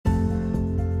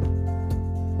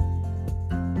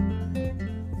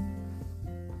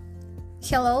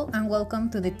Hello and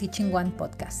welcome to the Teaching One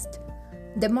podcast.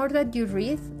 The more that you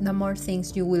read, the more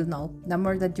things you will know. The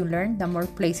more that you learn, the more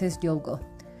places you'll go.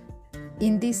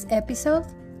 In this episode,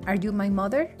 Are You My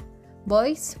Mother?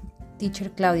 Voice, Teacher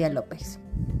Claudia Lopez.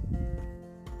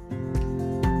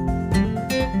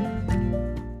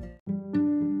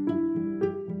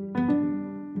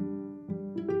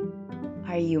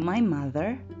 Are you my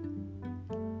mother?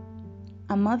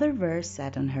 A mother bird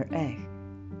sat on her egg.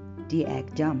 The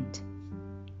egg jumped.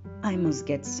 I must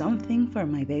get something for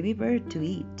my baby bird to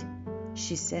eat,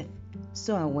 she said,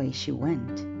 so away she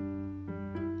went.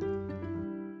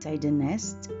 Inside the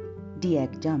nest, the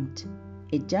egg jumped.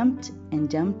 It jumped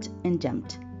and jumped and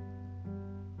jumped,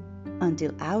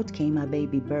 until out came a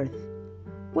baby bird.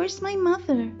 "Where's my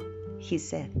mother?" he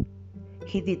said.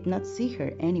 He did not see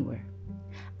her anywhere.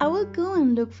 "I will go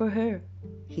and look for her,"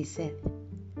 he said.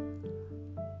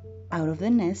 Out of the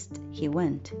nest he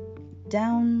went.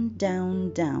 Down,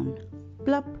 down, down.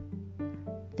 Plop!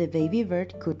 The baby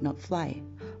bird could not fly,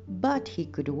 but he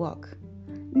could walk.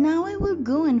 "Now I will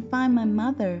go and find my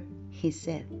mother," he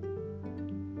said.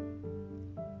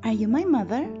 "Are you my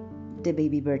mother?" the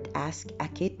baby bird asked a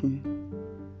kitten.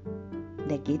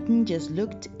 The kitten just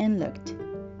looked and looked.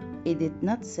 It did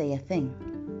not say a thing.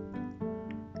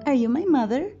 "Are you my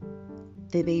mother?"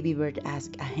 the baby bird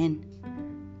asked a hen.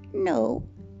 "No,"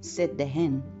 said the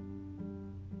hen.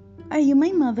 "Are you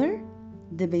my mother?"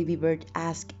 the baby bird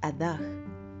asked a dog.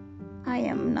 "I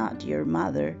am not your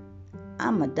mother.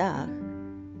 I'm a dog,"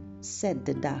 said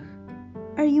the dog.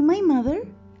 "Are you my mother?"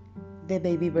 the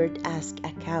baby bird asked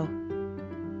a cow.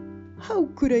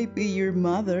 "How could I be your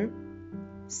mother?"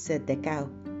 said the cow.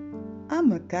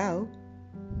 "I'm a cow."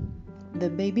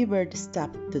 The baby bird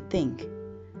stopped to think.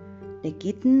 The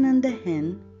kitten and the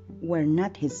hen were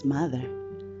not his mother.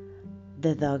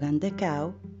 The dog and the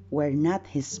cow were not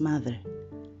his mother.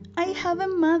 "I have a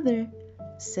mother,"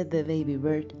 said the baby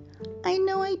bird. "I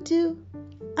know I do.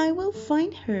 I will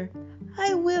find her.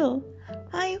 I will.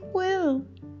 I will."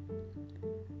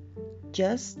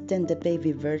 Just then the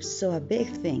baby bird saw a big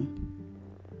thing.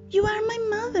 "You are my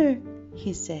mother,"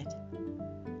 he said.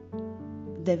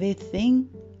 The big thing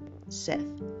said,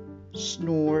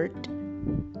 "Snort."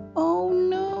 "Oh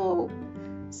no,"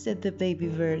 said the baby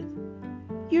bird.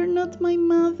 "You're not my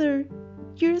mother.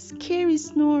 You're a scary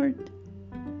snort."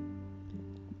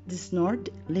 The snort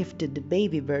lifted the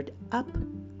baby bird up,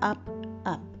 up,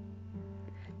 up.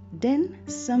 Then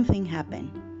something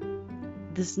happened.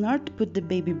 The snort put the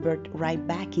baby bird right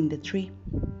back in the tree.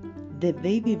 The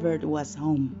baby bird was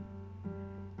home.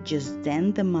 Just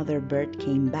then the mother bird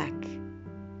came back.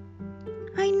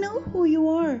 "I know who you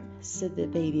are," said the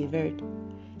baby bird.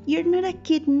 "You're not a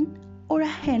kitten or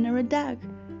a hen or a dog.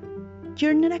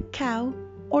 You're not a cow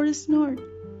or a snort.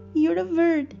 You're a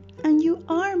bird, and you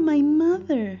are my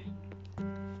mother."